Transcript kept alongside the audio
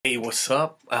Hey, what's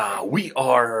up? We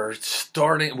are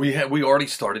starting. We already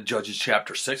started Judges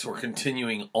chapter 6. We're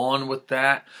continuing on with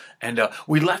that, and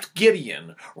we left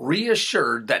Gideon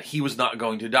reassured that he was not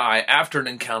going to die after an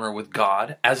encounter with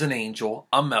God as an angel,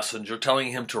 a messenger,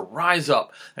 telling him to rise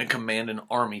up and command an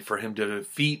army for him to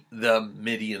defeat the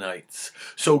Midianites.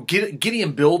 So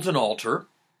Gideon builds an altar.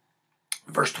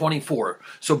 Verse 24.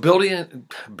 So Gideon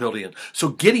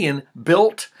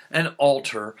built an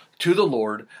altar to the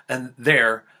Lord, and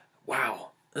there, wow,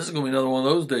 this is going to be another one of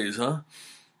those days, huh?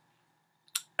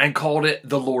 And called it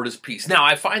the Lord is Peace. Now,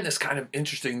 I find this kind of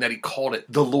interesting that he called it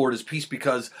the Lord is Peace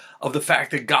because of the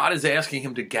fact that God is asking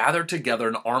him to gather together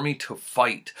an army to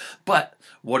fight. But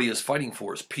what he is fighting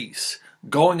for is peace.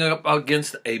 Going up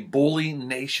against a bully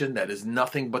nation that is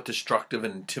nothing but destructive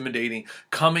and intimidating,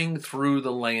 coming through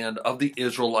the land of the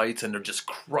Israelites, and they're just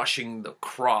crushing the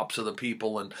crops of the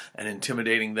people and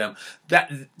intimidating them.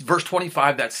 That verse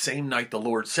 25, that same night the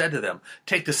Lord said to them,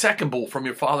 take the second bull from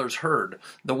your father's herd,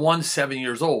 the one 7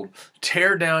 years old,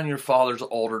 tear down your father's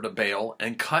altar to Baal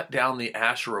and cut down the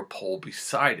Asherah pole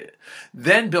beside it.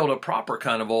 Then build a proper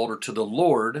kind of altar to the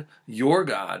Lord, your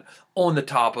God, on the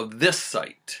top of this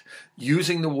site,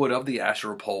 using the wood of the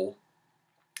Asherah pole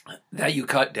that you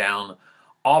cut down.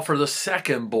 Offer the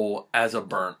second bull as a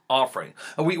burnt offering.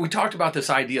 We talked about this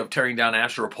idea of tearing down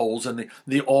Asherah poles and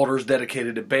the altars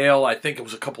dedicated to Baal. I think it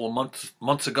was a couple of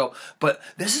months ago. But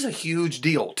this is a huge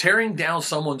deal. Tearing down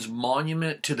someone's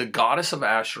monument to the goddess of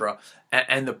Asherah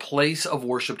and the place of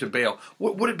worship to Baal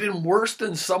would have been worse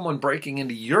than someone breaking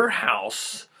into your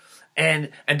house and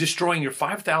destroying your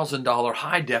 $5,000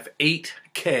 high-def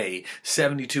 8K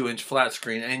 72-inch flat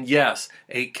screen. And yes,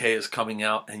 8K is coming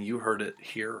out, and you heard it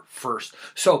here first.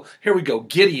 So here we go.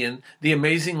 Gideon, the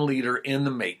amazing leader in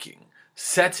the making,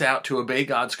 sets out to obey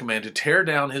God's command to tear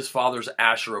down his father's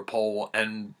Asherah pole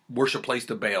and worship place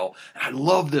to Baal. And I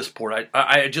love this part.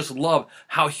 I just love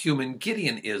how human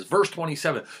Gideon is. Verse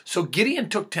 27. So Gideon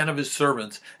took 10 of his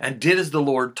servants and did as the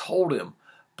Lord told him.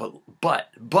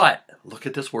 But, look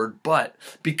at this word, but,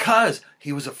 because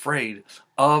he was afraid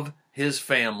of his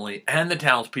family and the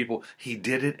townspeople, he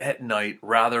did it at night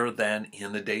rather than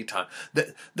in the daytime.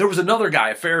 There was another guy,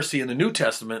 a Pharisee in the New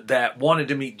Testament, that wanted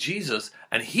to meet Jesus,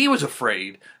 and he was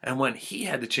afraid, and when he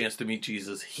had the chance to meet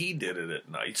Jesus, he did it at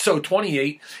night. So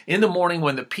 28, in the morning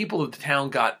when the people of the town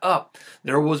got up,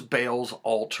 there was Baal's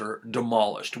altar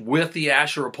demolished, with the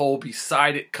Asherah pole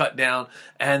beside it cut down,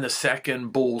 and the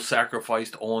second bull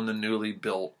sacrificed on the newly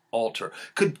built altar.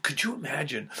 Could you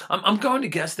imagine? I'm going to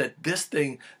guess that this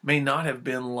thing may not have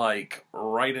been like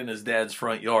right in his dad's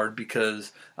front yard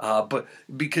because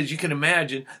you can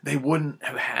imagine they wouldn't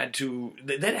have had to.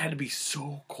 They had to be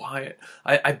so quiet.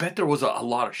 I bet there was a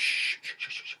lot of shh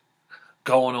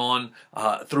going on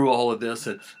through all of this,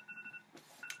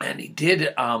 and he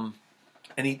did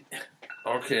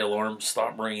okay, alarm,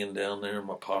 stop ringing down there in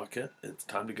my pocket. It's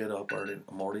time to get up.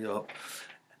 I'm already up.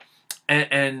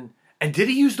 And did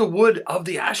he use the wood of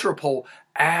the Asherah pole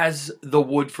as the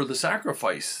wood for the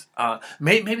sacrifice?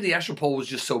 Maybe the Asherah pole was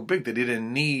just so big that he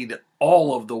didn't need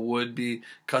all of the wood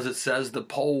because it says the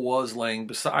pole was laying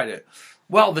beside it.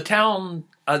 Well,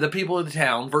 the people of the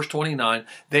town, verse 29,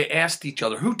 they asked each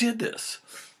other, who did this?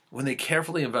 When they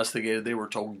carefully investigated, they were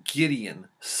told Gideon,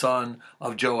 son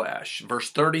of Joash.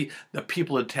 Verse 30, the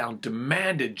people of the town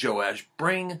demanded Joash,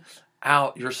 bring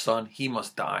out your son, he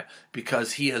must die,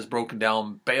 because he has broken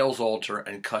down Baal's altar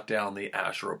and cut down the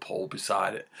Asherah pole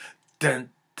beside it. Dun,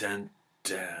 dun,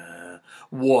 dun.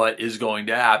 What is going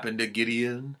to happen to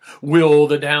Gideon? Will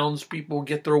the townspeople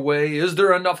get their way? Is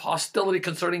there enough hostility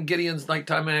concerning Gideon's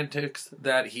nighttime antics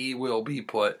that he will be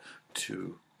put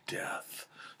to death?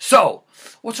 So,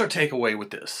 what's our takeaway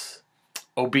with this?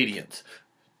 Obedience.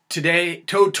 Today,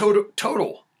 total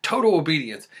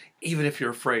obedience, even if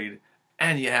you're afraid,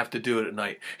 and you have to do it at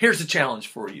night. Here's a challenge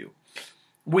for you.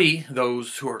 We,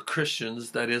 those who are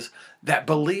Christians, that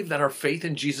believe that our faith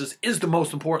in Jesus is the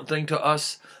most important thing to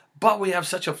us, but we have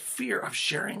such a fear of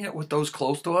sharing it with those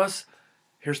close to us.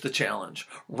 Here's the challenge.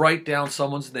 Write down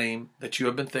someone's name that you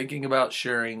have been thinking about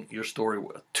sharing your story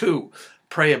with. 2,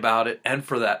 pray about it and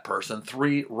for that person.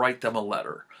 3, write them a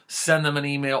letter. Send them an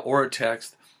email or a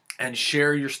text and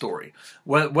share your story.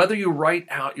 Whether you write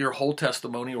out your whole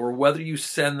testimony or whether you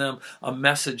send them a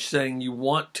message saying you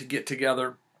want to get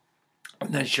together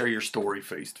and then share your story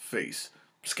face to face.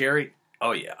 Scary?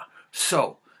 Oh yeah.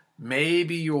 So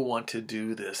maybe you'll want to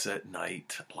do this at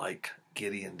night like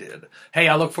Gideon did. Hey,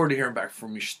 I look forward to hearing back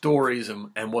from your stories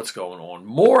and what's going on.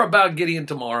 More about Gideon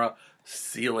tomorrow.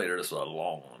 See you later. This was a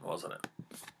long one, wasn't it?